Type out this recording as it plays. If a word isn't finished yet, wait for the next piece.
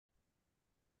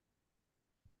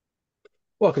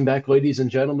Welcome back, ladies and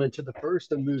gentlemen, to the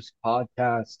First and Moose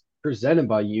podcast presented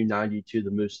by U92, the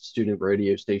Moose student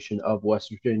radio station of West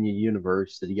Virginia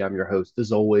University. I'm your host,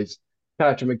 as always,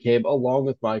 Patrick McCabe, along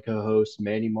with my co-host,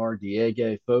 Manny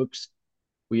Mardiege. Folks,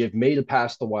 we have made it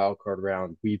past the wild card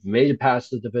round. We've made it past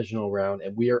the divisional round,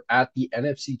 and we are at the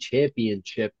NFC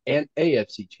Championship and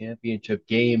AFC Championship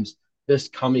games this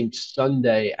coming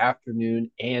Sunday afternoon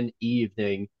and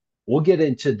evening. We'll get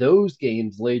into those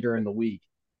games later in the week.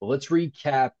 But let's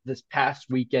recap this past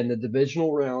weekend, the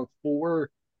divisional round, four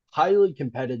highly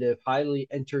competitive, highly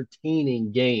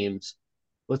entertaining games.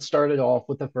 Let's start it off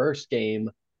with the first game.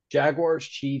 Jaguars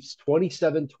Chiefs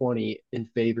 27-20 in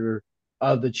favor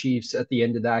of the Chiefs at the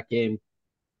end of that game.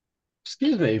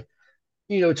 Excuse me.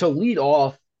 To lead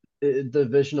off the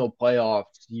divisional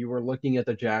playoffs, you were looking at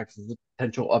the Jags as a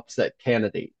potential upset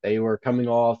candidate. They were coming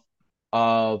off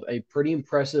of a pretty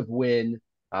impressive win.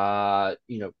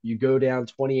 You go down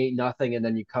 28 nothing and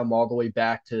then you come all the way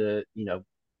back to,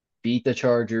 beat the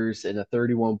Chargers in a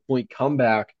 31 point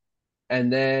comeback.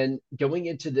 And then going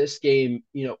into this game,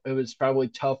 it was probably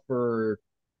tough for,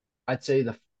 I'd say,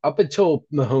 the up until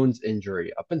Mahomes'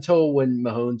 injury, up until when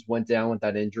Mahomes went down with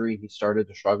that injury, he started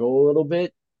to struggle a little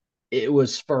bit. It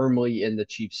was firmly in the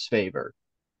Chiefs' favor.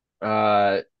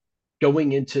 Uh,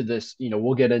 Going into this,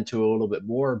 we'll get into a little bit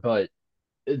more, but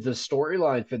the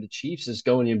storyline for the Chiefs is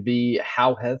going to be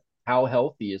how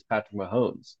healthy is Patrick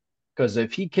Mahomes? Because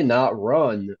if he cannot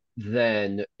run,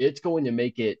 then it's going to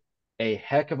make it a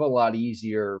heck of a lot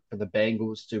easier for the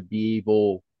Bengals to be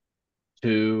able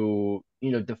to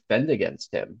defend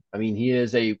against him. I mean, he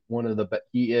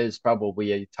is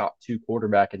probably a top two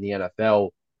quarterback in the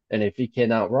NFL, and if he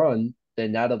cannot run,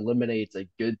 then that eliminates a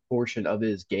good portion of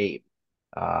his game.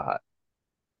 Uh,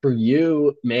 for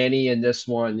you, Manny, in this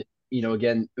one,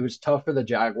 again, it was tough for the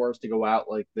Jaguars to go out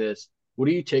like this. What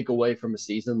do you take away from a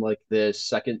season like this,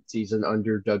 second season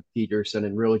under Doug Peterson,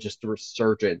 and really just the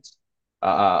resurgence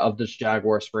of this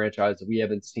Jaguars franchise that we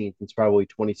haven't seen since probably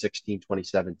 2016,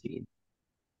 2017?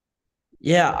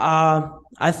 Yeah,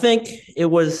 I think it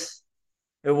was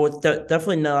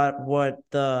definitely not what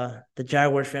the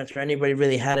Jaguars fans or anybody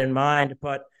really had in mind,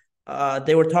 but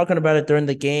they were talking about it during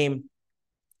the game.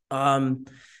 Um,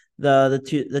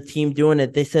 the team doing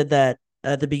it, they said that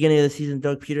at the beginning of the season,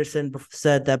 Doug Peterson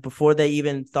said that before they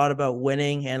even thought about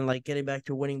winning and like getting back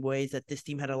to winning ways, that this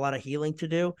team had a lot of healing to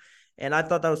do, and I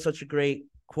thought that was such a great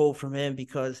quote from him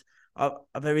because of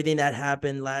everything that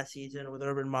happened last season with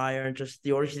Urban Meyer and just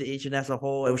the organization as a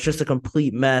whole. It was just a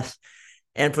complete mess.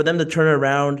 And for them to turn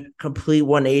around, complete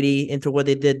 180 into what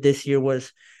they did this year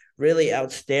was really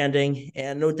outstanding.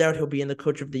 And no doubt he'll be in the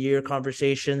coach of the year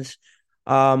conversations.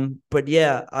 But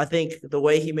yeah, I think the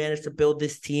way he managed to build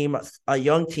this team, a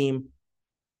young team,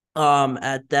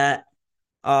 at that,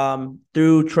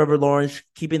 through Trevor Lawrence,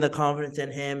 keeping the confidence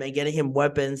in him and getting him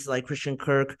weapons like Christian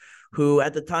Kirk, who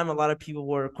at the time a lot of people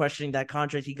were questioning that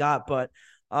contract he got, but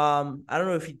I don't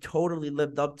know if he totally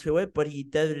lived up to it, but he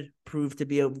did prove to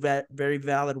be a very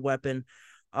valid weapon.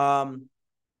 Um,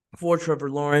 for Trevor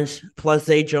Lawrence, plus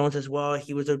Zay Jones as well.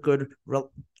 He was a good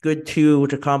two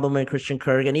to complement Christian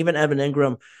Kirk, and even Evan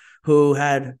Ingram, who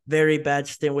had very bad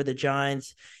stint with the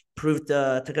Giants, proved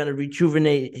to kind of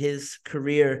rejuvenate his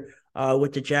career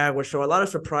with the Jaguars. So a lot of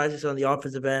surprises on the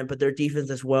offensive end, but their defense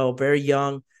as well, very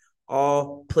young,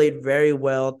 all played very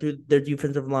well through their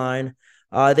defensive line.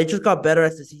 They just got better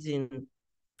as the season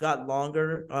got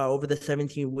longer over the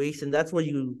 17 weeks, and that's what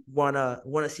you wanna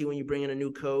see when you bring in a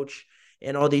new coach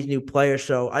and all these new players.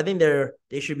 So I think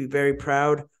they should be very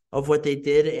proud of what they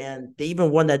did, and they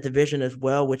even won that division as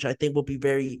well, which I think will be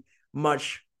very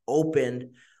much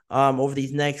opened over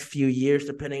these next few years,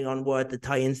 depending on what the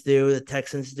Titans do, the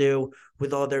Texans do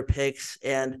with all their picks,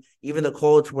 and even the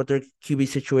Colts, what their QB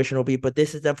situation will be. But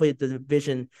this is definitely the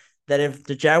division that if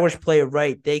the Jaguars play it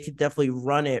right, they could definitely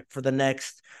run it for the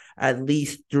next at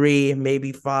least 3,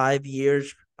 maybe 5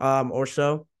 years or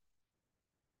so.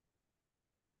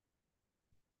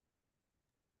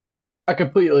 I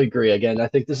completely agree. Again, I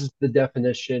think this is the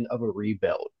definition of a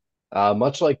rebuild.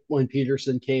 Much like when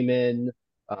Peterson came in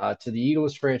to the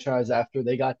Eagles franchise after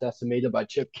they got decimated by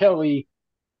Chip Kelly,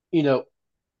 you know,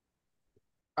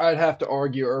 I'd have to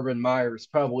argue Urban Meyer is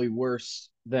probably worse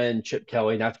than Chip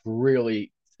Kelly. And that's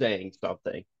really saying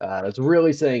something. It's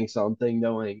really saying something,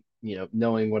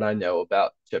 knowing what I know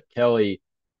about Chip Kelly.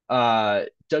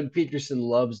 Doug Peterson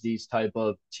loves these type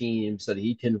of teams that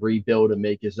he can rebuild and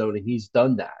make his own, and he's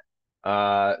done that.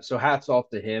 So hats off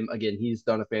to him. Again, he's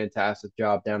done a fantastic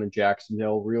job down in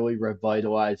Jacksonville, really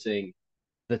revitalizing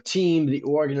the team, the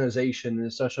organization, and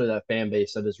especially that fan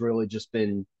base that has really just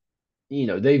been,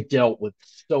 they've dealt with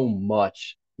so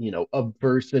much,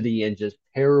 adversity and just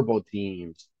terrible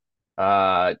teams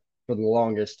uh, for the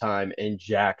longest time in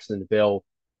Jacksonville.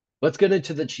 Let's get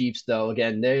into the Chiefs, though.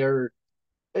 Again, they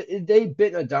have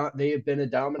been a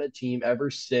dominant team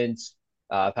ever since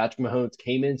Patrick Mahomes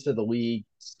came into the league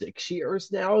 6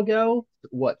 years now ago.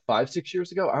 What, 5, 6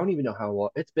 years ago? I don't even know how long.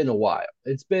 It's been a while.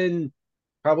 It's been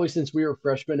probably since we were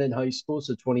freshmen in high school,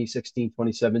 so 2016,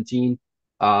 2017.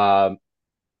 Um,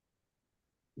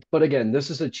 but again, this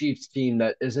is a Chiefs team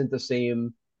that isn't the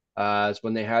same as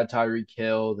when they had Tyreek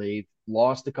Hill. They've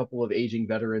lost a couple of aging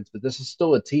veterans, but this is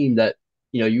still a team that,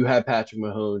 you have Patrick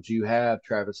Mahomes, you have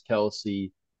Travis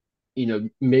Kelce.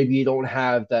 Maybe you don't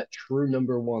have that true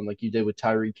number one like you did with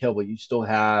Tyreek Hill, but you still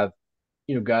have,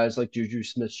 guys like Juju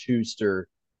Smith-Schuster.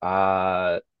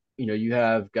 Uh, you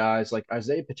have guys like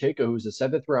Isaiah Pacheco, who's a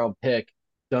seventh round pick,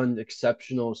 done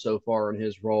exceptional so far in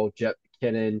his role. Jet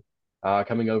McKinnon,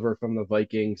 coming over from the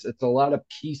Vikings. It's a lot of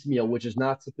piecemeal, which is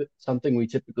not something we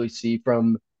typically see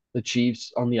from the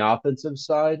Chiefs on the offensive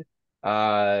side.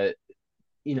 Uh,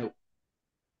 you know,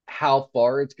 how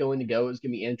far it's going to go is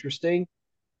going to be interesting,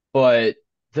 but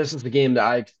this is the game that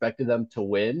I expected them to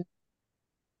win.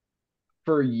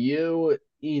 For you,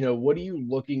 what are you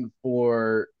looking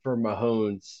for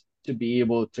Mahomes to be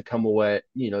able to come away,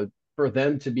 for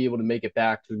them to be able to make it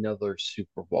back to another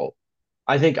Super Bowl?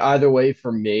 I think either way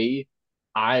for me,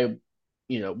 I,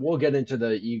 we'll get into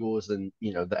the Eagles and,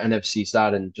 the NFC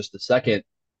side in just a second,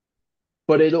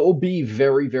 but it'll be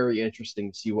very, very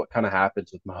interesting to see what kind of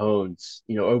happens with Mahomes,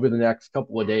 over the next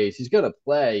couple of days. He's going to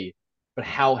play, but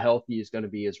how healthy he's going to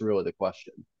be is really the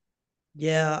question.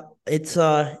 Yeah, it's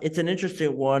an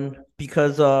interesting one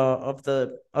because of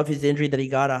his injury that he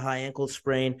got, a high ankle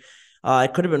sprain.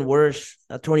 It could have been worse.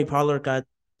 Tony Pollard got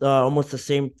almost the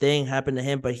same thing happened to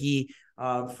him, but he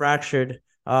fractured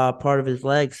part of his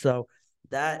leg. So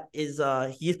that is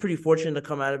he's pretty fortunate to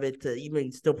come out of it, to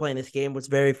even still playing this game was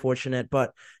very fortunate.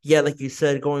 But yeah, like you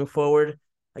said, going forward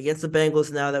against the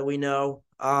Bengals, now that we know,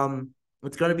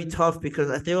 it's gonna be tough because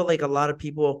I feel like a lot of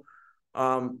people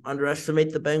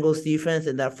underestimate the Bengals defense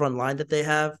and that front line that they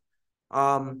have,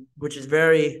 which is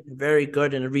very, very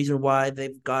good, and the reason why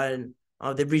they've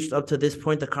reached up to this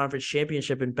point the conference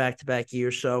championship in back-to-back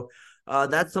years. So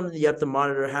that's something you have to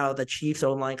monitor, how the Chiefs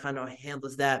O line kind of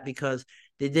handles that, because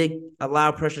they did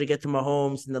allow pressure to get to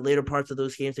Mahomes in the later parts of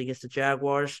those games against the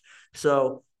Jaguars.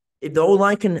 So if the O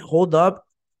line can hold up,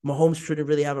 Mahomes shouldn't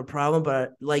really have a problem.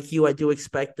 But like you, I do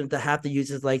expect them to have to use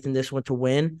his legs in this one to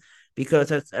win,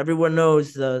 because as everyone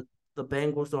knows, the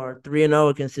Bengals are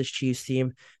 3-0 against this Chiefs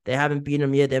team. They haven't beaten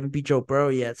them yet. They haven't beat Joe Burrow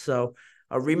yet. So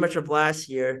a rematch of last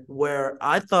year, where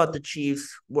I thought the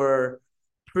Chiefs were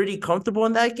pretty comfortable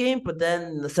in that game, but then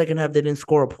in the second half they didn't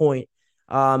score a point.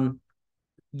 Um,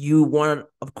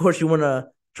 of course, you want to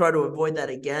try to avoid that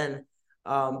again.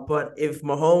 But if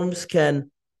Mahomes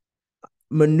can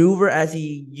maneuver as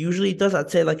he usually does,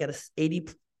 I'd say like at a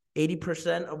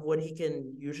 80% of what he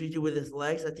can usually do with his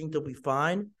legs, I think they'll be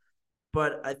fine.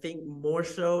 But I think more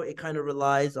so it kind of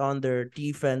relies on their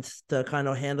defense to kind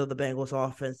of handle the Bengals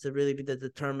offense to really be the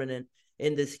determinant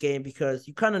in this game, because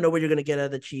you kind of know what you're going to get out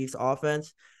of the Chiefs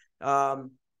offense.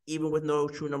 Um, Even with no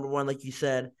true number one, like you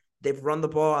said, they've run the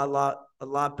ball a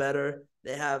lot better.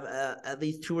 They have at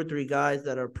least two or three guys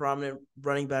that are prominent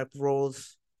running back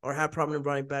roles, or have prominent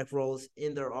running back roles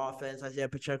in their offense. Isaiah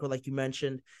Pacheco, like you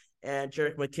mentioned, and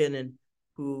Jerick McKinnon,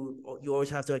 who you always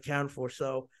have to account for.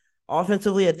 So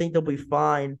offensively, I think they'll be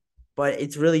fine, but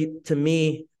it's really, to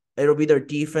me, it'll be their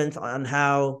defense on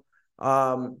how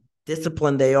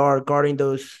disciplined they are guarding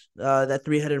those that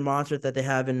three-headed monster that they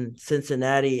have in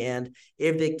Cincinnati, and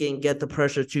if they can get the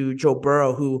pressure to Joe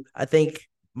Burrow, who I think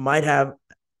might have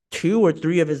two or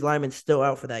three of his linemen still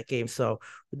out for that game. So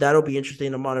that'll be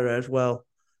interesting to monitor as well.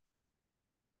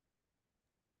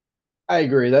 I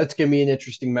agree. That's going to be an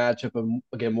interesting matchup. And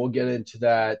again, we'll get into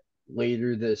that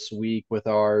later this week with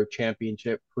our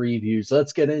championship previews.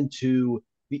 Let's get into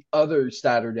the other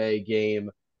Saturday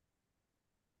game.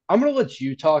 I'm going to let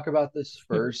you talk about this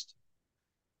first.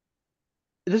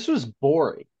 This was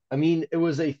boring. I mean, it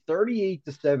was a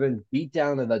 38-7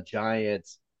 beatdown of the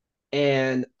Giants,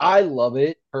 and I love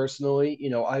it personally.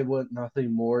 I want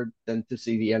nothing more than to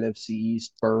see the NFC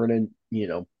East burn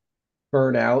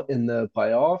out in the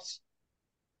playoffs.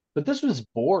 But this was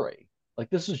boring. Like,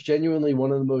 this was genuinely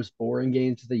one of the most boring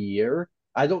games of the year.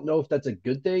 I don't know if that's a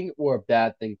good thing or a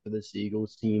bad thing for this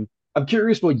Eagles team. I'm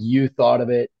curious what you thought of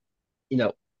it. You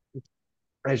know,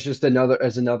 as another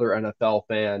NFL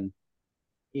fan,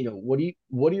 what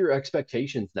are your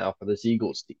expectations now for this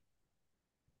Eagles team?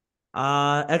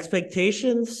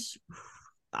 Expectations.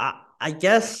 I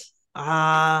guess.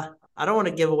 I don't want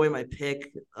to give away my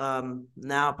pick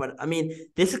now, but I mean,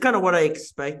 this is kind of what I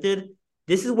expected.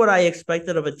 This is what I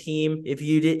expected of a team.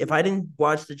 If I didn't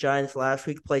watch the Giants last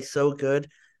week play so good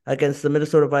against the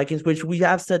Minnesota Vikings, which we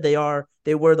have said they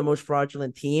were the most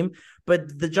fraudulent team,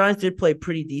 but the Giants did play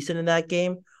pretty decent in that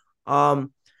game.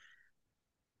 Um,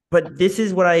 but this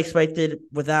is what I expected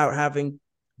without having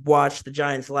watched the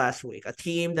Giants last week. A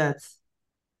team that's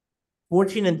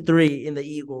 14-3 in the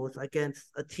Eagles against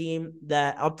a team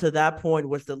that up to that point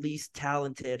was the least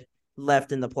talented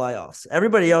left in the playoffs.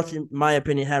 Everybody else, in my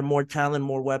opinion, had more talent,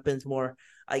 more weapons, more,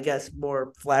 I guess,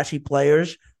 more flashy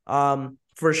players.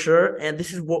 For sure. And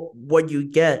this is what you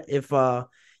get if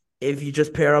you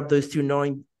just pair up those two,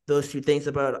 knowing those two things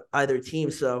about either team.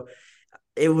 So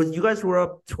it was you guys were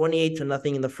up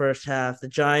 28-0 in the first half. The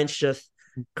Giants just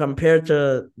compared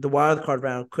to the wild card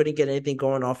round couldn't get anything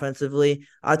going offensively.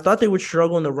 I thought they would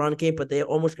struggle in the run game, but they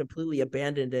almost completely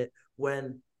abandoned it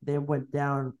when they went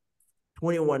down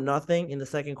 21-0 in the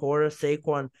second quarter.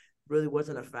 Saquon really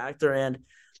wasn't a factor, and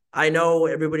I know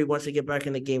everybody wants to get back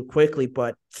in the game quickly,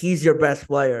 but he's your best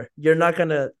player. You're not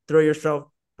gonna throw yourself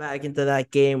back into that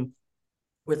game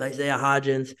with Isaiah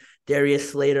Hodgins,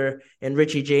 Darius Slater, and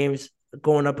Richie James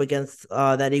going up against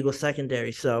that Eagles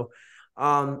secondary. So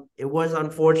it was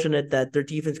unfortunate that their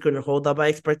defense couldn't hold up. I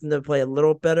expected them to play a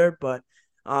little better, but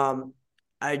um,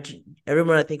 I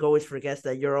everyone I think always forgets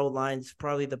that your O line's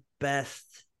probably the best,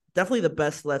 definitely the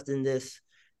best left in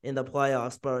the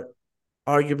playoffs, but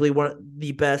arguably one of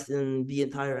the best in the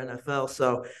entire NFL.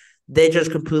 So they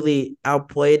just completely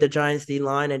outplayed the Giants D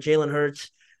line, and Jalen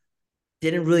Hurts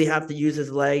didn't really have to use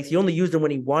his legs. He only used them when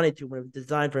he wanted to, when it was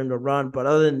designed for him to run. But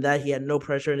other than that, he had no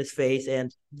pressure in his face,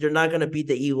 and you're not going to beat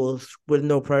the Eagles with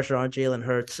no pressure on Jalen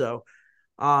Hurts. So,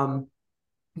 um,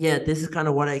 yeah, this is kind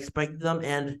of what I expected them.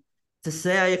 And to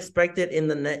say I expect it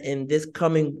in this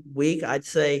coming week, I'd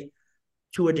say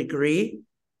to a degree,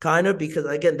 kind of, because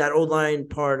again, that old line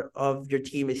part of your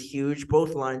team is huge,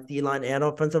 both lines, D line and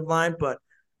offensive line. But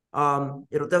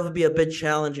it'll definitely be a bit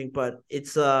challenging, but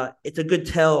it's a good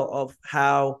tell of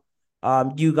how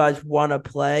you guys want to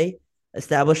play,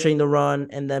 establishing the run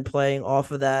and then playing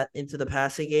off of that into the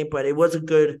passing game. But it was a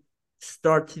good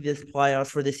start to this playoffs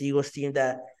for this Eagles team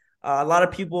that a lot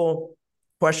of people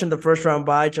question the first round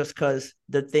bye just because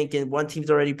they're thinking one team's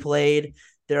already played.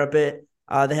 They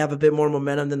have a bit more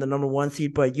momentum than the number one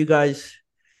seed, but you guys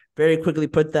very quickly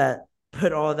put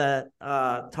all that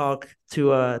talk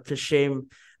to shame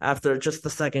after just the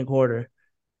second quarter.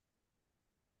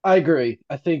 I agree.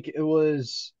 I think it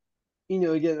was,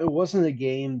 again, it wasn't a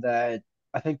game that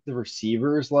I think the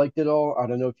receivers liked it all. I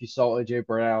don't know if you saw AJ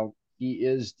Brown. He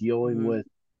is dealing Mm-hmm. with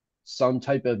some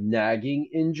type of nagging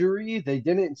injury. They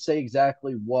didn't say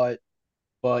exactly what,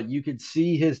 but you could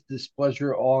see his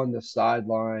displeasure on the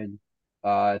sideline,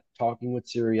 talking with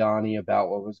Sirianni about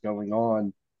what was going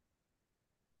on.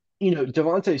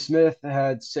 Devontae Smith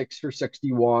had 6 for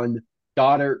 61,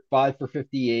 Goddard 5 for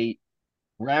 58.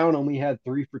 Brown only had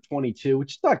 3 for 22,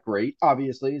 which is not great.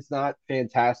 Obviously, it's not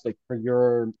fantastic for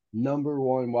your number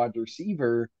one wide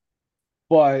receiver,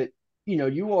 but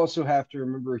you also have to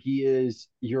remember he is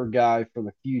your guy for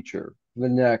the future. For the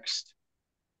next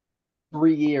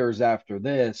 3 years after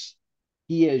this,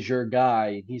 he is your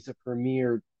guy. He's a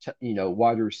premier,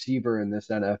 wide receiver in this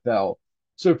NFL.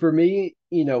 So for me,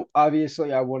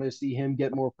 obviously I want to see him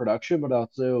get more production, but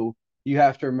also you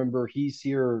have to remember he's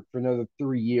here for another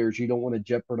 3 years. You don't want to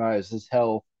jeopardize his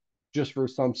health just for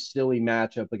some silly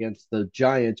matchup against the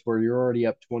Giants where you're already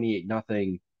up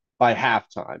 28-0 by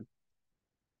halftime.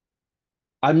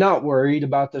 I'm not worried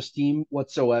about this team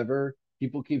whatsoever.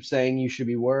 People keep saying you should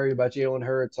be worried about Jalen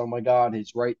Hurts. Oh my God,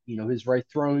 his right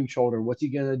throwing shoulder. What's he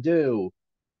gonna do?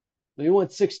 He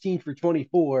went 16 for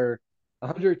 24,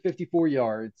 154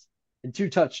 yards, and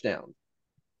 2 touchdowns.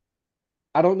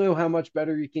 I don't know how much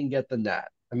better you can get than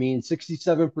that. I mean,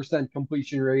 67%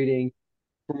 completion rating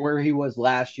from where he was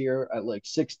last year at like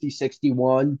 60,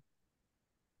 61.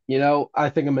 I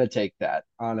think I'm going to take that,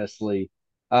 honestly.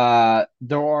 There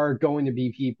are going to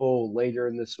be people later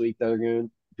in this week that are going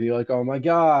to be like, oh my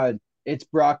God, it's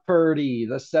Brock Purdy,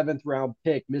 the seventh round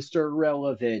pick, Mr.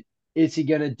 Irrelevant. Is he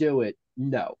going to do it?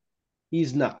 No,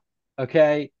 he's not.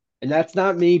 Okay. And that's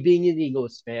not me being an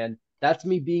Eagles fan. That's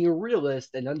me being a realist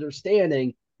and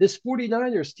understanding this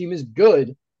 49ers team is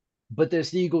good, but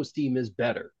this Eagles team is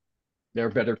better. They're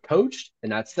better coached,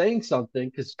 and that's saying something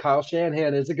because Kyle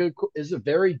Shanahan is a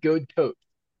very good coach.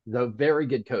 He's a very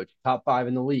good coach, top 5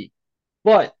 in the league.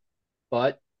 But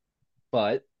but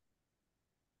but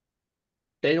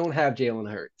they don't have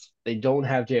Jalen Hurts. They don't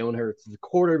have Jalen Hurts as a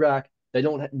quarterback.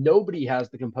 Nobody has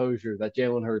the composure that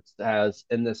Jalen Hurts has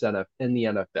in in the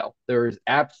NFL. There is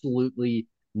absolutely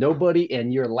nobody,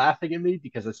 and you're laughing at me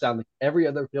because I sound like every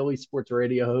other Philly sports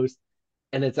radio host,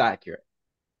 and it's accurate.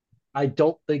 I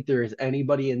don't think there is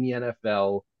anybody in the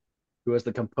NFL who has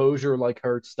the composure like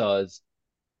Hurts does,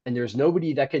 and there's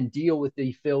nobody that can deal with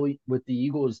the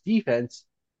Eagles defense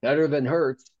better than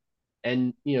Hurts.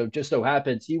 And just so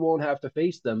happens he won't have to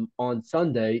face them on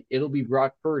Sunday. It'll be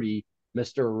Brock Purdy,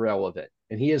 Mr. Irrelevant.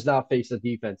 And he has not faced a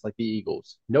defense like the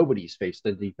Eagles. Nobody's faced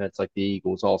a defense like the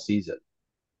Eagles all season.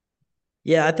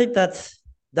 Yeah, I think that's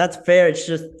fair. It's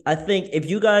just I think if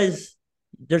you guys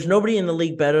there's nobody in the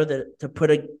league better to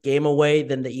put a game away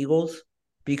than the Eagles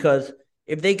because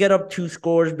if they get up 2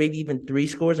 scores, maybe even 3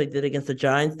 scores, like they did against the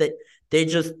Giants, they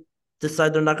just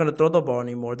decide they're not going to throw the ball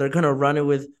anymore. They're going to run it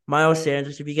with Miles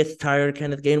Sanders. If he gets tired,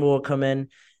 Kenneth Gainwell will come in,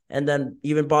 and then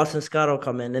even Boston Scott will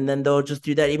come in, and then they'll just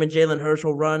do that. Even Jalen Hurts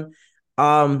will run.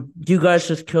 You guys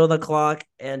just kill the clock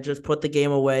and just put the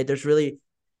game away. There's really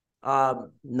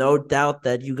no doubt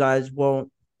that you guys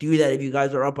won't do that if you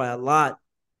guys are up by a lot.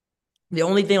 The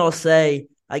only thing I'll say,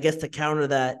 I guess, to counter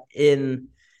that in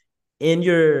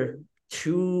your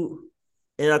two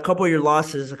in a couple of your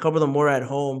losses, a couple of them were at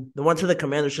home. The one to the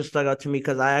Commanders just stuck out to me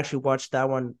because I actually watched that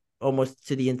one almost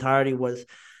to the entirety. Was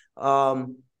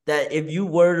that if you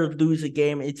were to lose a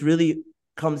game, it really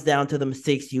comes down to the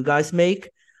mistakes you guys make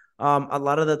a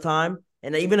lot of the time.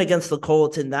 And even against the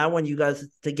Colts in that one, you guys,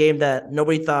 the game that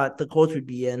nobody thought the Colts would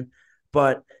be in,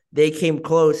 but they came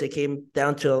close. It came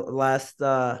down to last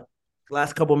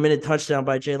couple minute touchdown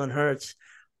by Jalen Hurts.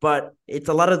 But it's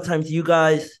a lot of times you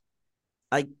guys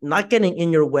like not getting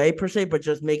in your way per se, but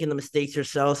just making the mistakes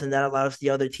yourselves, and that allows the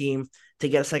other team to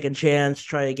get a second chance,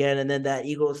 try again, and then that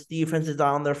Eagles defense is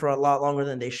on there for a lot longer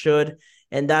than they should,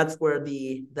 and that's where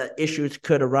the issues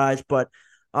could arise. But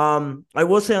I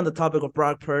will say on the topic of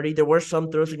Brock Purdy, there were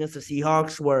some throws against the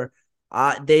Seahawks where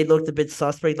they looked a bit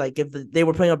suspect. Like if they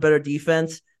were playing a better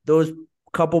defense, those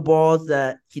couple balls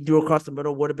that he threw across the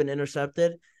middle would have been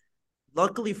intercepted.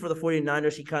 Luckily for the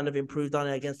 49ers, he kind of improved on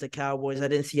it against the Cowboys. I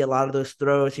didn't see a lot of those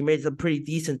throws. He made some pretty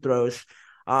decent throws,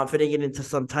 fitting it into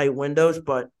some tight windows.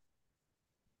 But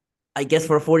I guess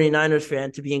for a 49ers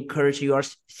fan to be encouraged, you are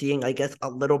seeing, I guess, a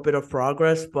little bit of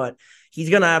progress. But he's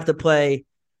going to have to play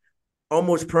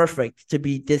almost perfect to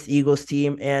beat this Eagles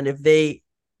team. And if the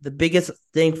biggest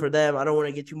thing for them, I don't want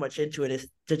to get too much into it, is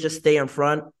to just stay in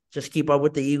front, just keep up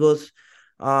with the Eagles.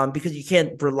 Because you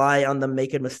can't rely on them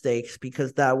making mistakes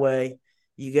because that way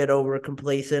you get over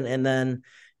complacent and then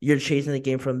you're chasing the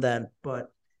game from them.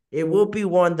 But it will be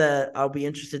one that I'll be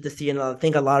interested to see. And I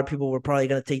think a lot of people were probably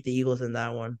going to take the Eagles in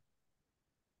that one.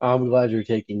 I'm glad you're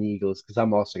taking the Eagles because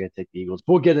I'm also going to take the Eagles.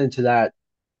 We'll get into that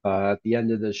at the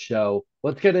end of the show.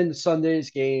 Let's get into Sunday's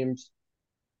games.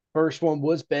 First one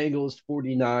was Bengals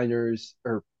 49ers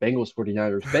or Bengals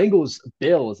 49ers. Bengals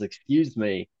Bills, excuse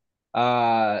me.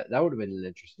 That would have been an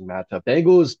interesting matchup.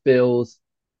 Bengals Bills.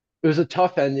 It was a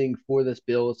tough ending for this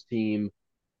Bills team,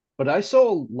 but I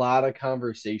saw a lot of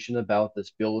conversation about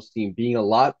this Bills team being a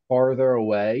lot farther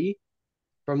away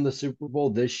from the Super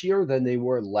Bowl this year than they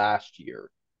were last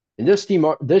year. And this team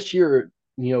this year,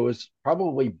 is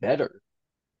probably better,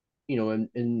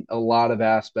 in a lot of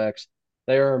aspects.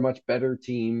 They are a much better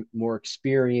team, more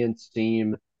experienced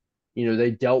team. They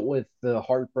dealt with the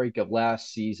heartbreak of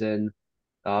last season,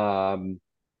 um,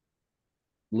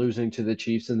 losing to the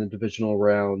Chiefs in the divisional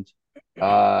round.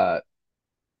 Uh,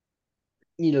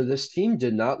 this team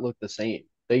did not look the same.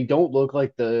 They don't look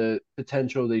like the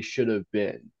potential they should have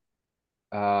been.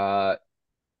 Uh,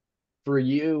 for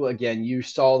you, again, you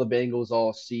saw the Bengals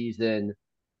all season.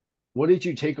 What did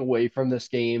you take away from this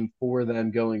game for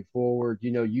them going forward?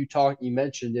 You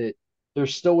mentioned it. They're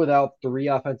still without 3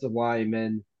 offensive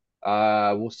linemen.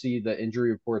 We'll see the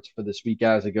injury reports for this week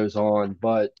as it goes on,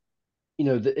 but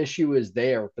the issue is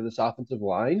there for this offensive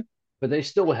line, but they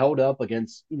still held up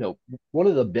against, one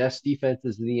of the best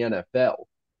defenses in the NFL.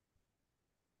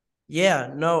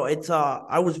 Yeah, no, it's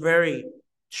I was very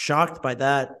shocked by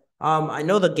that. I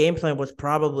know the game plan was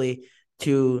probably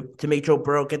to make Joe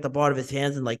Burrow get the ball out of his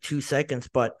hands in like 2 seconds,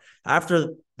 but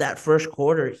after that first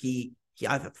quarter,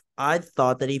 I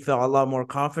thought that he felt a lot more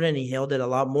confident. He held it a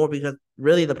lot more because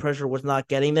really the pressure was not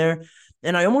getting there.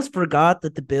 And I almost forgot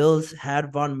that the Bills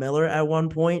had Von Miller at one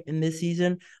point in this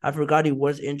season. I forgot he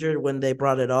was injured when they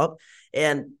brought it up.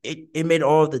 And it made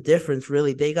all of the difference,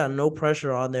 really. They got no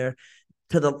pressure on there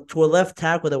to a left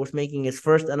tackle that was making his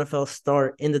first NFL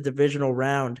start in the divisional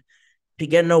round. To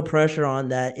get no pressure on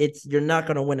that, you're not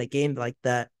going to win a game like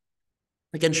that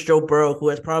against Joe Burrow, who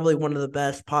has probably one of the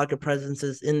best pocket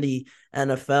presences in the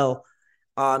NFL.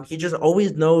 He just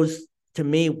always knows to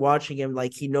me, watching him,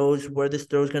 like he knows where this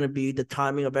throw is going to be, the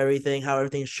timing of everything, how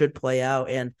everything should play out,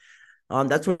 and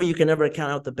that's where you can never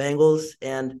count out the Bengals.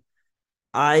 And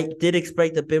I did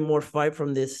expect a bit more fight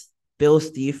from this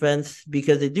Bills defense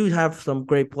because they do have some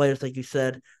great players, like you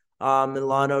said,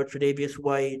 Milano, Tre'Davious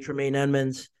White, Tremaine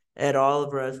Edmonds, Ed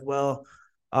Oliver as well.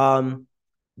 Um,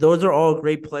 those are all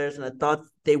great players, and I thought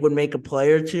they would make a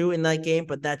play or two in that game,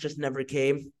 but that just never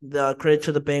came. The credit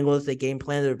to the Bengals, they game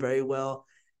planned it very well.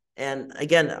 And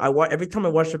again, every time I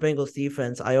watch the Bengals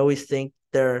defense, I always think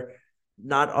they're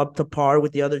not up to par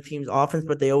with the other team's offense,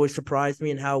 but they always surprise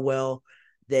me in how well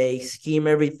they scheme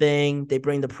everything. They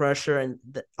bring the pressure and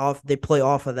they play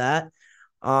off of that.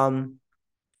 Um,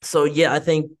 so yeah, I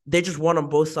think they just won on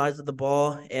both sides of the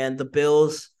ball, and the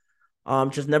Bills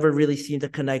just never really seemed to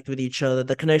connect with each other.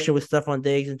 The connection with Stephon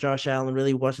Diggs and Josh Allen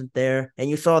really wasn't there, and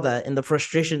you saw that in the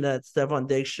frustration that Stephon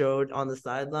Diggs showed on the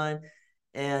sideline.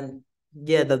 And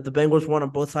yeah, the Bengals won on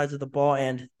both sides of the ball,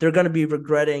 and they're going to be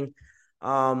regretting.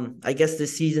 I guess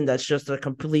this season that's just a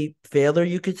complete failure,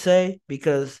 you could say,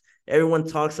 because everyone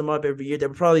talks them up every year. They're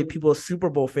probably people's Super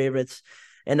Bowl favorites,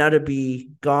 and now to be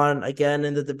gone again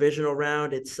in the divisional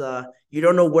round, it's you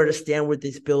don't know where to stand with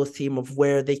this Bills team of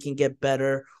where they can get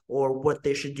better or what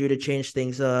they should do to change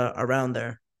things around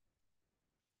there.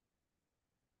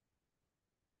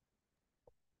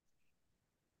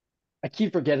 I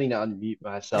keep forgetting to unmute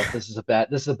myself. This is a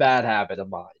bad habit of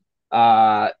mine.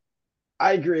 Uh,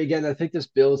 I agree. Again, I think this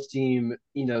Bills team,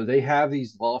 they have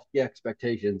these lofty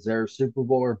expectations. They're Super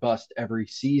Bowl or bust every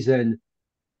season,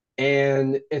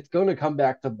 and it's going to come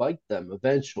back to bite them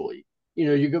eventually.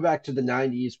 You go back to the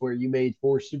 90s where you made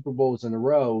four Super Bowls in a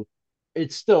row,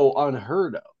 it's still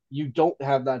unheard of. You don't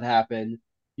have that happen.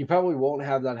 You probably won't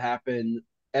have that happen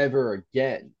ever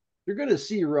again. You're going to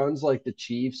see runs like the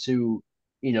Chiefs who,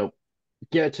 you know,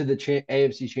 get to the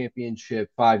AFC Championship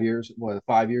 5 years,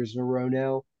 5 years in a row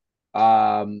now.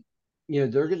 Um,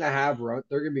 they're gonna have run.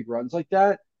 They're gonna be runs like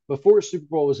that. But four Super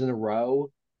Bowls in a row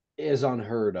is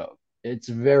unheard of. It's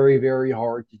very, very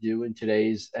hard to do in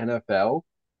today's NFL.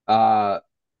 Uh,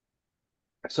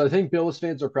 so I think Bills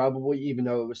fans are probably, even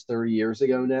though it was 30 years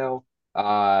ago now,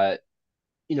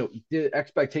 the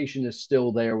expectation is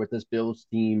still there with this Bills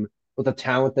team, with the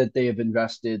talent that they have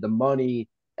invested, the money,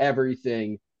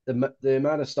 everything, the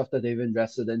amount of stuff that they've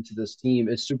invested into this team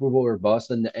is Super Bowl or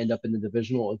bust, and to end up in the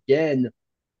divisional again,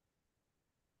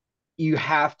 you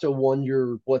have to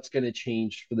wonder what's going to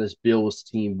change for this Bills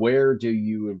team. Where do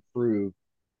you improve?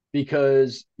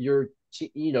 Because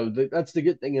that's the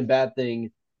good thing and bad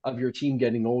thing of your team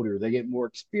getting older. They get more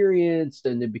experienced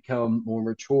and they become more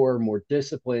mature, more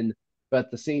disciplined. But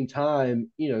at the same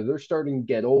time, they're starting to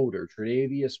get older.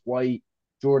 Tre'Davious White,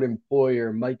 Jordan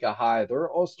Poyer, Micah Hyde, they're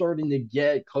all starting to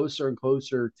get closer and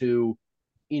closer to,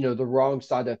 the wrong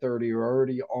side of 30, or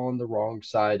already on the wrong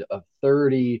side of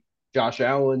 30. Josh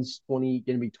Allen's going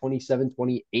to be 27,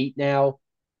 28 now.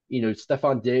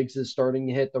 Stephon Diggs is starting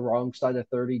to hit the wrong side of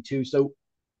 32. So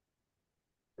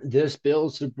this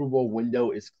Bills Super Bowl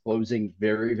window is closing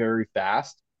very, very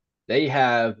fast. They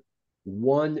have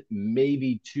one,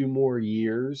 maybe two more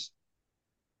years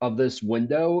of this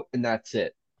window, and that's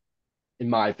it, in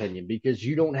my opinion, because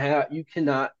you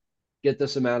cannot get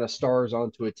this amount of stars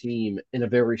onto a team in a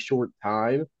very short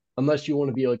time unless you want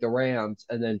to be like the Rams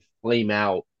and then flame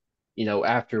out,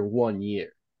 after 1 year.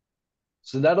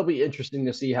 So that'll be interesting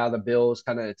to see how the Bills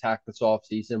kind of attack this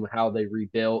offseason, how they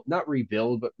rebuild, not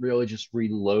rebuild, but really just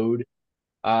reload,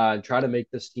 and try to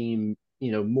make this team,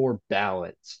 more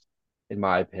balanced, in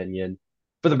my opinion.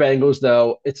 For the Bengals,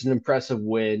 though, it's an impressive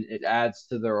win. It adds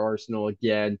to their arsenal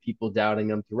again, people doubting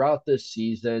them throughout this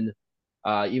season.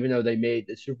 Even though they made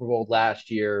the Super Bowl last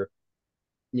year,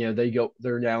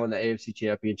 they're now in the AFC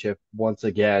Championship once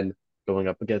again, going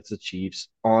up against the Chiefs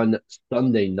on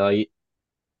Sunday night.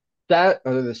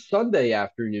 The Sunday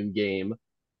afternoon game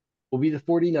will be the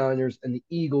 49ers and the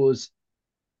Eagles.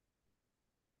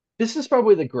 This is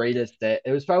probably the greatest day.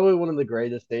 It was probably one of the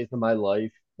greatest days of my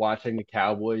life, watching the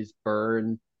Cowboys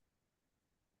burn.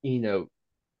 You know,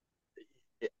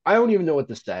 I don't even know what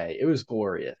to say. It was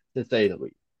glorious, to say the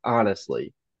least.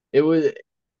 Honestly, it was.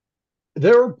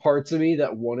 There were parts of me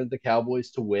that wanted the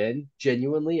Cowboys to win.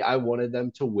 Genuinely, I wanted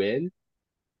them to win,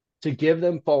 to give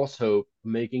them false hope,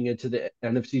 making it to the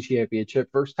NFC Championship,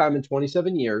 first time in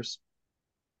 27 years,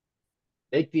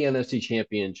 make the NFC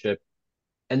Championship,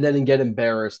 and then get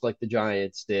embarrassed like the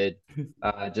Giants did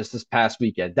just this past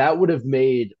weekend. That would have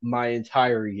made my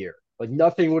entire year. Like,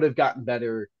 nothing would have gotten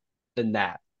better than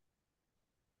that.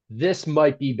 This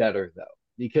might be better though,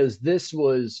 because this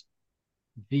was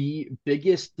the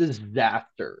biggest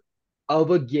disaster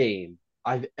of a game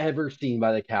I've ever seen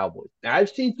by the Cowboys. Now, I've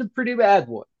seen some pretty bad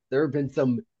ones. There have been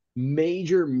some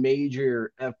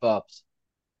major F ups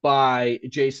by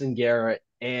Jason Garrett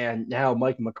and now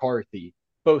Mike McCarthy,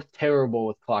 both terrible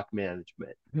with clock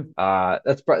management.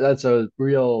 That's a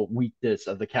real weakness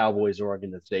of the Cowboys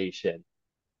organization.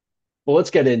 But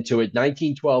let's get into it.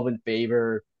 19-12 in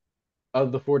favor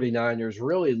of the 49ers,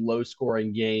 really low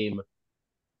scoring game.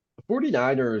 The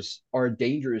 49ers are a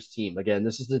dangerous team. Again,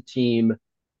 this is a team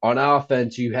on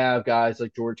offense. You have guys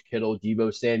like George Kittle,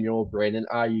 Deebo Samuel, Brandon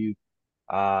Ayuk,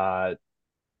 uh,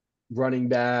 running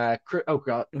back. Oh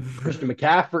God, Christian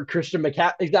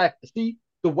McCaffrey. Exactly. See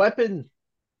the weapons.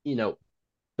 You know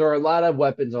there are a lot of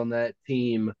weapons on that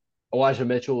team. Elijah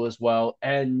Mitchell as well,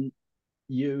 and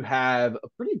you have a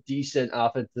pretty decent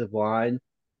offensive line.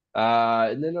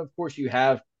 And then of course you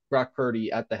have Brock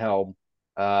Purdy at the helm,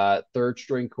 third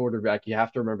string quarterback. You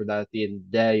have to remember that at the end of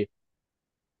the day.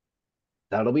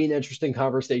 That'll be an interesting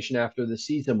conversation after the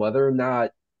season, whether or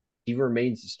not he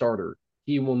remains a starter.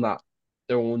 He will not.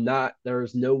 There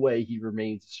is no way he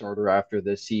remains a starter after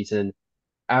this season.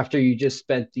 After you just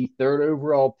spent the third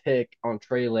overall pick on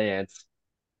Trey Lance,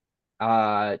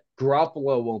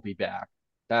 Garoppolo won't be back.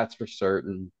 That's for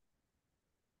certain.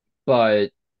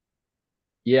 But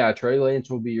yeah, Trey Lance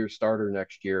will be your starter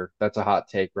next year. That's a hot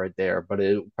take right there, but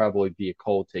it'll probably be a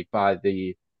cold take by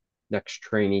the next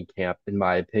training camp, in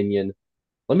my opinion.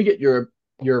 Let me get your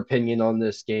opinion on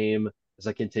this game as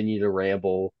I continue to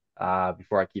ramble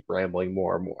before I keep rambling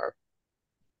more and more.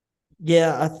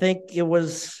 Yeah, I think it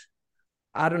was.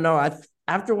 I don't know. I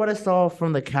After what I saw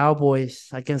from the Cowboys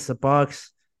against the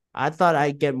Bucks, I thought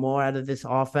I'd get more out of this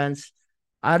offense.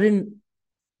 I didn't.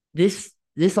 This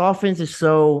offense is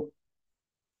so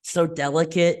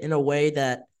delicate in a way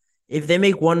that if they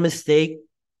make one mistake,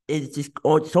 it's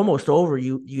almost over.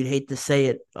 You'd hate to say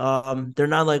it. They're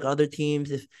not like other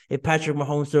teams. If Patrick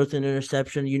Mahomes throws an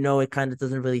interception, it kind of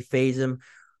doesn't really phase him.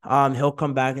 He'll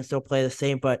come back and still play the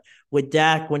same. But with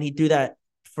Dak, when he threw that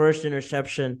first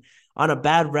interception on a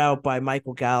bad route by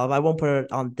Michael Gallup, I won't put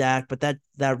it on Dak, but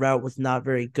that route was not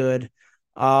very good.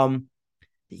 Um,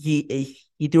 he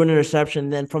threw an interception.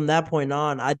 Then from that point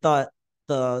on, I thought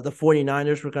the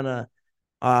 49ers were gonna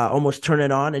almost turn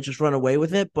it on and just run away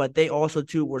with it. But they also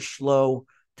too were slow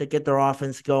to get their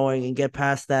offense going and get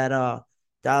past that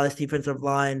Dallas defensive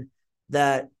line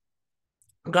that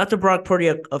got to Brock Purdy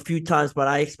a few times, but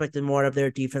I expected more of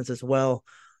their defense as well.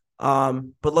 But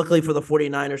luckily for the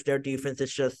 49ers, their defense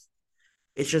is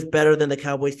just better than the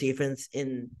Cowboys defense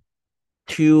in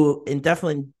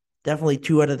definitely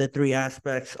two out of the three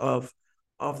aspects of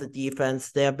the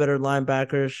defense. They have better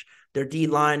linebackers. Their D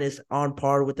line is on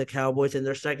par with the Cowboys, and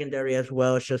their secondary as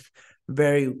well. It's just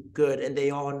very good, and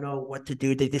they all know what to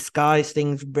do. They disguise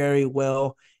things very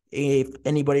well. If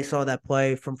anybody saw that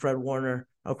play from Fred Warner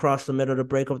across the middle to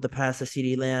break up the pass to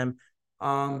CeeDee Lamb,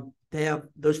 they have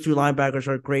those two linebackers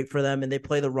are great for them, and they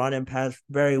play the run and pass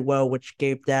very well, which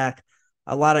gave Dak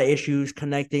a lot of issues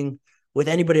connecting with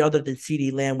anybody other than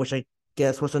CeeDee Lamb, which I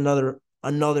guess was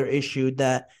another issue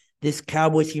that this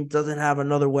Cowboys team doesn't have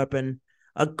another weapon,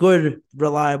 a good,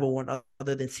 reliable one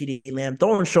other than CeeDee Lamb.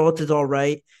 Dalton Schultz is all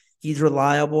right. He's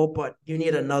reliable, but you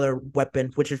need another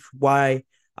weapon, which is why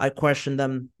I question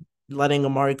them letting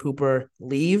Amari Cooper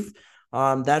leave.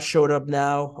 That showed up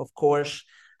now, of course.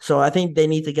 So I think they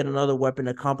need to get another weapon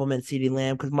to complement CeeDee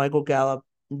Lamb because Michael Gallup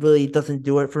really doesn't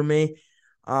do it for me.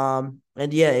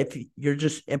 And yeah, if you're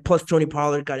just and plus Tony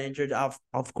Pollard got injured,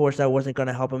 of course that wasn't going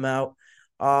to help him out.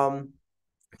 Um,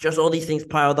 just all these things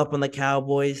piled up on the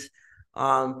Cowboys,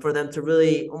 for them to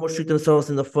really almost shoot themselves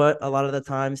in the foot a lot of the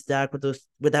times. Dak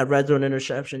with that red zone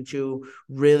interception to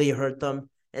really hurt them.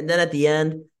 And then at the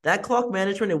end, that clock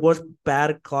management, it was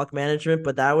bad clock management,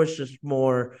 but that was just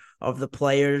more of the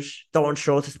players. Dalton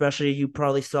Schultz, especially, you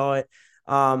probably saw it.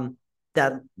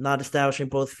 That not establishing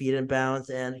both feet in bounds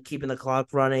and keeping the clock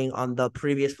running on the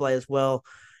previous play as well.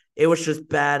 It was just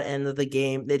bad end of the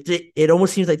game. It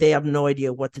almost seems like they have no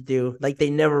idea what to do. Like they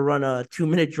never run a 2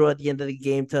 minute drill at the end of the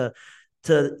game to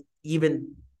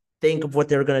even think of what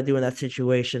they're going to do in that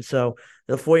situation. So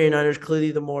the 49ers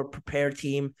clearly the more prepared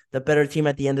team, the better team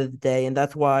at the end of the day, and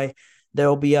that's why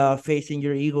they'll be facing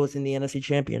your Eagles in the NFC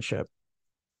Championship.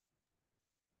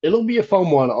 It'll be a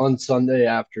fun one on Sunday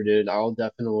afternoon. I'll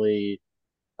definitely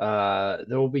there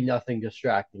will be nothing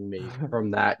distracting me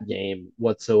from that game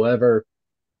whatsoever.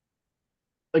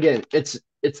 Again, it's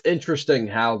interesting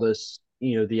how this,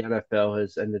 the NFL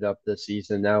has ended up this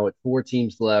season. Now with four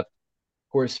teams left,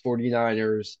 of course,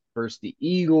 49ers versus the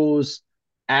Eagles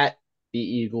at the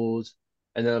Eagles,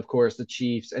 and then of course the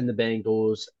Chiefs and the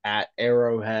Bengals at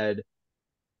Arrowhead.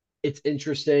 It's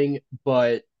interesting,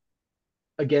 but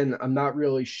again, I'm not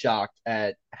really shocked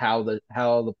at how the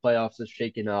playoffs is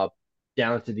shaken up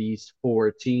down to these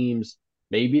four teams.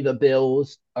 Maybe the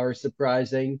Bills are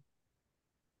surprising,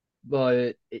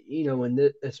 but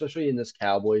especially in this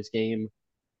Cowboys game,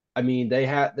 I mean,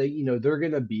 they're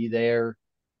gonna be there.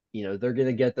 They're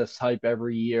gonna get this hype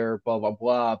every year, blah blah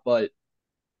blah. But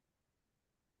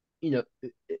you know,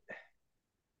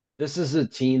 this is a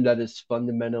team that is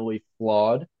fundamentally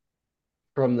flawed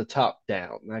from the top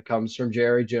down. That comes from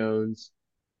Jerry Jones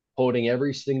holding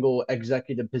every single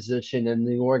executive position in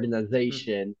the Mhm.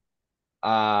 organization.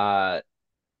 Uh,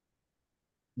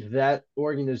 that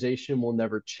organization will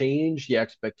never change. The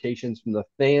expectations from the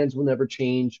fans will never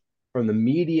change. From the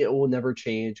media, it will never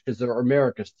change because they're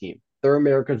America's team. They're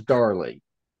America's darling.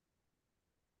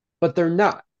 But they're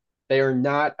not. They are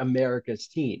not America's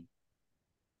team.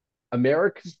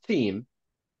 America's team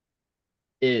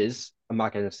is, I'm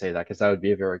not going to say that because that would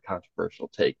be a very controversial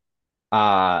take.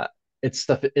 Uh, it's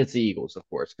the Eagles, of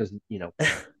course, because,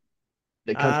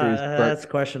 the country is burnt. That's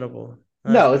questionable.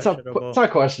 That's No, it's questionable.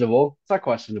 not questionable. It's not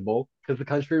questionable because the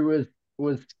country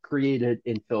was created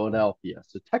in Philadelphia.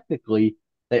 So technically,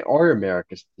 they are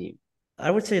America's team. I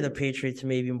would say the Patriots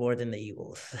maybe more than the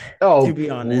Eagles, to Oh, be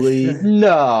honest. please.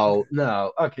 No,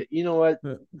 no. Okay, you know what?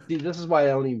 See, this is why I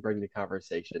don't even bring the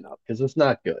conversation up because it's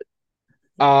not good.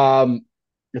 Um,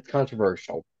 it's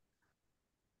controversial,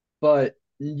 but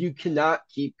you cannot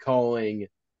keep calling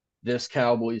this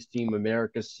Cowboys team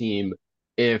America's team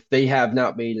if they have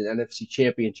not made an NFC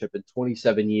championship in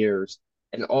 27 years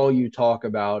and all you talk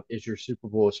about is your Super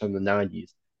Bowls from the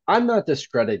 90s. I'm not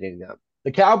discrediting them.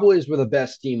 The Cowboys were the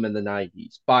best team in the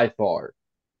 90s by far.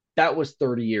 That was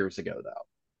 30 years ago, though.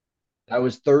 That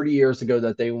was 30 years ago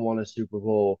that they won a Super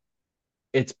Bowl.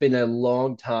 It's been a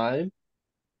long time,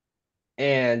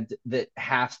 and that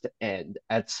has to end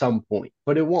at some point,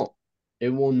 but it won't. It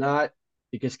will not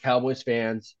because Cowboys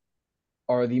fans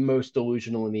are the most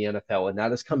delusional in the NFL, and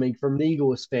that is coming from an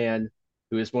Eagles fan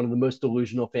who is one of the most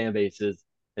delusional fan bases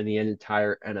in the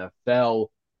entire NFL.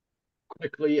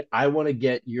 Quickly, I want to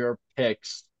get your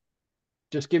picks.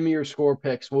 Just give me your score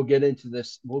picks. We'll get into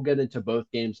this. We'll get into both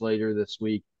games later this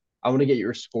week. I want to get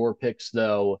your score picks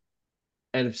though.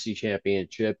 NFC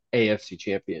Championship, AFC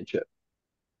Championship.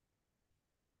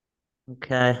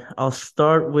 Okay, I'll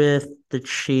start with the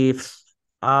Chiefs.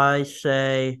 I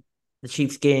say the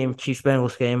Chiefs game, Chiefs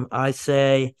Bengals game. I'll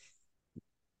say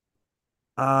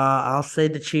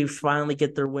the Chiefs finally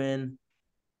get their win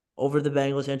over the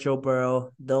Bengals and Joe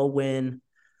Burrow. They'll win.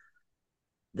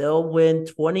 They'll win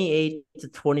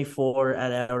 28-24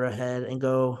 at Arrowhead and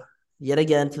go yet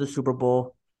again to the Super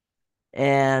Bowl.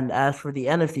 And as for the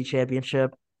NFC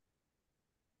Championship,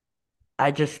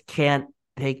 I just can't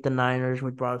pick the Niners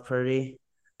with Brock Purdy.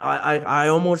 I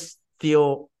almost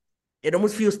feel it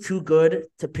almost feels too good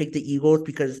to pick the Eagles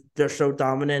because they're so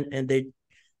dominant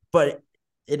but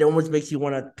it almost makes you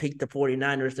want to pick the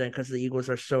 49ers then because the Eagles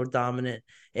are so dominant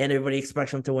and everybody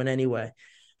expects them to win anyway.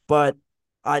 But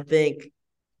I think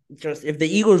just if the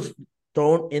Eagles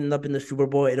don't end up in the Super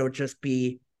Bowl, it'll just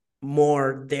be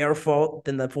more their fault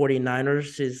than the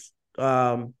 49ers is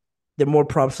they're more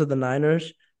props to the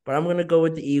Niners. But I'm gonna go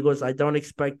with the Eagles. I don't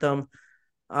expect them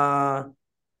uh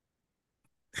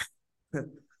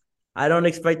I don't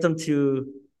expect them to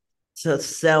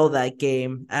sell that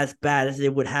game as bad as they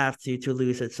would have to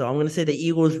lose it. So I'm gonna say the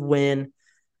Eagles win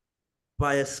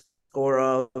by a score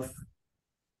of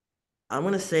I'm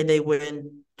gonna say they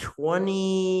win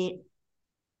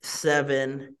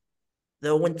 27.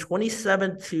 They'll win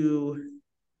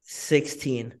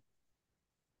 27-16.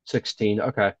 16.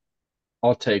 Okay.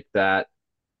 I'll take that.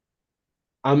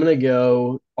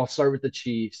 I'll start with the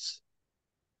Chiefs.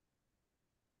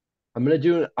 I'm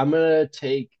gonna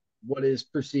take what is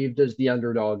perceived as the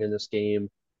underdog in this game.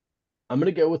 I'm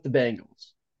gonna go with the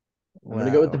Bengals. I'm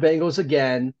gonna go with the Wow. Bengals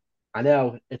again. I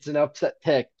know it's an upset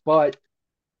pick, but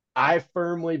I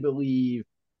firmly believe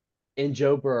in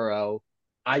Joe Burrow.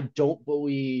 I don't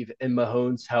believe in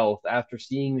Mahomes' health after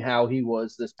seeing how he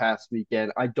was this past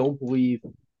weekend. I don't believe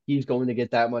he's going to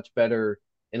get that much better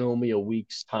in only a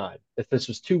week's time. If this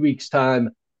was 2 weeks' time,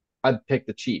 I'd pick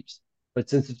the Chiefs. But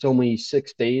since it's only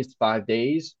 6 days, 5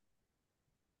 days,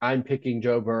 I'm picking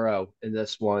Joe Burrow in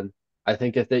this one. I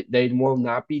think if they will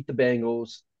not beat the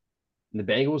Bengals, and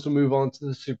the Bengals will move on to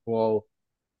the Super Bowl.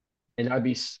 And I'd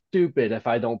be stupid if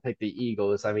I don't pick the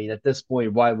Eagles. I mean, at this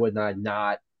point, why would I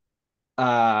not?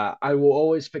 I will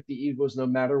always pick the Eagles no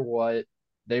matter what.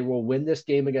 They will win this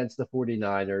game against the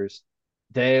 49ers.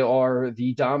 They are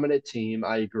the dominant team.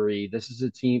 I agree. This is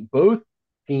a team, both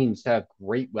teams have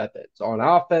great weapons on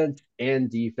offense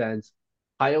and defense,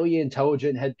 highly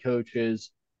intelligent head coaches.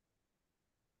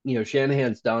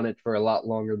 Shanahan's done it for a lot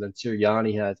longer than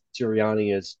Sirianni has.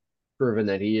 Sirianni has proven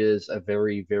that he is a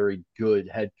very, very good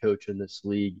head coach in this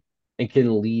league and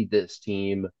can lead this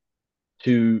team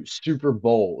to Super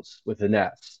Bowls with an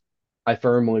S. I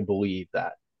firmly believe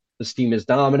that. This team is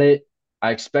dominant.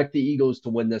 I expect the Eagles to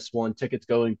win this one. Tickets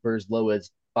going for as low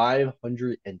as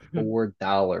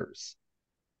 $504.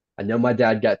 I know my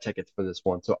dad got tickets for this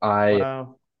one, so I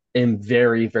Wow. am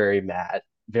very, very mad.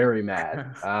 Very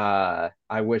mad.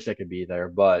 I wish I could be there,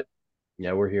 but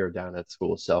we're here down at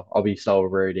school, so I'll be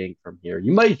celebrating from here.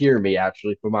 You might hear me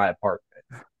actually from my apartment.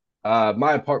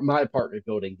 My apartment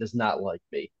building does not like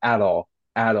me at all,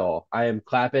 at all. I am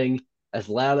clapping as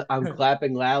loud. I'm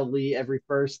clapping loudly every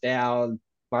first down.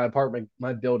 My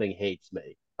building hates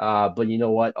me. But you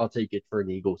know what? I'll take it for an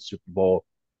Eagles Super Bowl.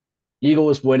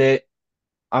 Eagles win it.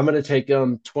 I'm gonna take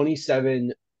them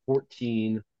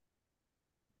 27-14.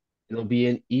 It'll be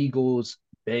an Eagles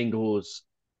Bengals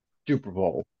Super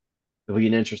Bowl. It'll be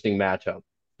an interesting matchup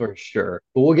for sure.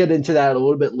 But we'll get into that a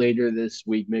little bit later this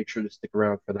week. Make sure to stick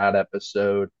around for that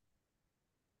episode.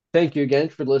 Thank you again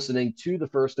for listening to the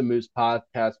First and Moose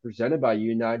podcast presented by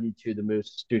U92, the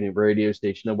Moose student radio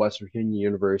station at West Virginia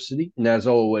University. And as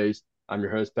always, I'm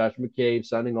your host, Patrick McCabe,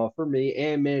 signing off for me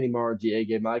and Manny Margie,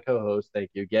 again, my co host. Thank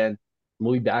you again.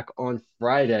 We'll be back on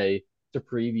Friday to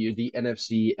preview the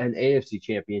NFC and AFC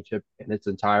championship in its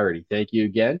entirety. Thank you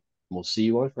again. And we'll see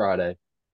you on Friday.